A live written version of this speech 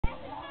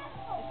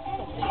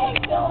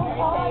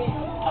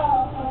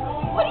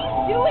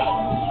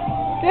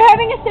They're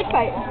having a stick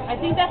fight. I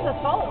think that's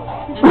assault.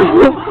 He's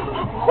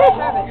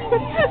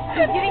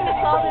getting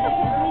assaulted and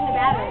he's doing the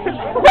battery.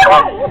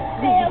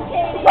 Stay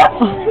okay.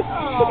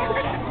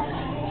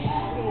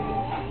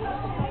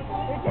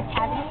 They're just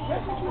having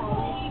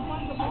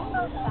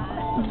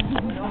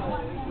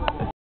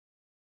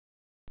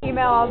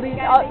Email all these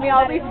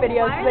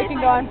videos so they can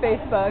go on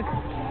Facebook.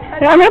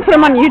 Yeah, I'm gonna put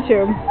them on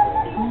YouTube.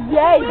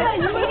 Yay!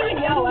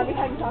 Yo, every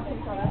time you talk to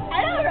each other.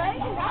 I know, right?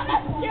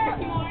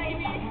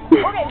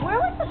 Okay, we're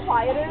like the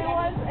quieter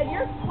ones, and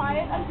you're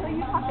quiet until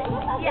you talk to Amy.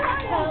 Yeah.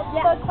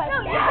 So it's quiet.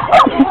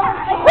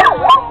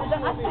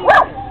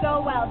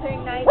 So well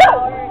during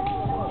 9-hour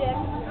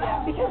shifts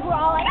because we're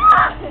all like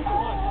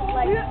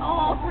we're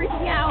all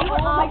freaking out. We're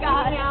all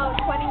freaking out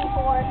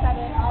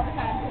 24/7 all the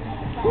time.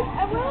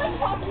 And we're like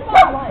talking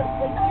about life.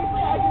 Like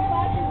seriously, our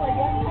class is like,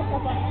 you have to catch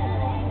up on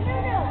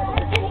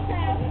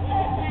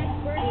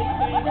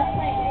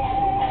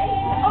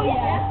Oh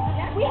yeah.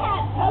 We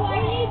had. Oh,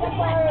 I need to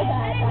borrow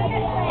that.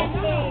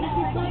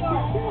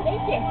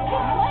 Thank you.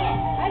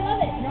 I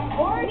love it.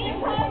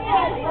 Oregon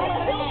podcast.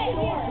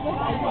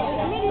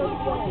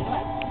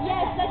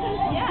 Yes, that's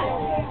what. Yeah.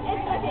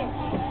 It's okay.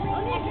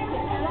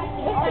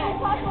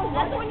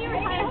 That's when you were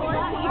trying to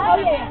force me.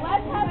 Oh yeah.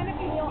 Let's have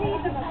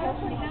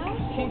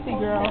Cheesy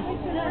girl.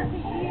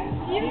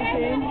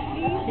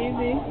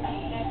 Cheesy.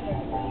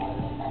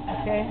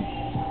 Okay.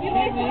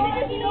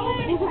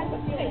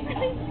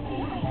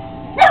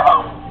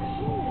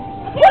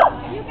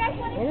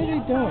 What are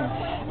they doing?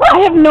 I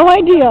have no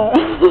idea.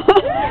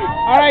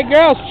 Alright,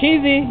 girls,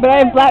 cheesy. But I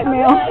have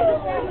blackmail.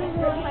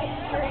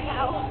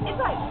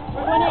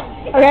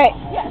 Okay.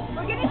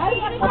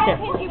 Okay.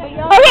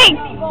 Okay,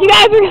 you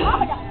guys are...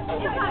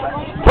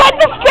 Put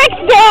the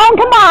sticks down,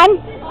 come on.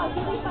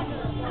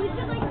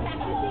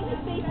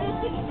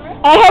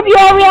 I hope you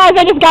all realize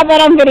I just got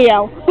that on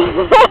video.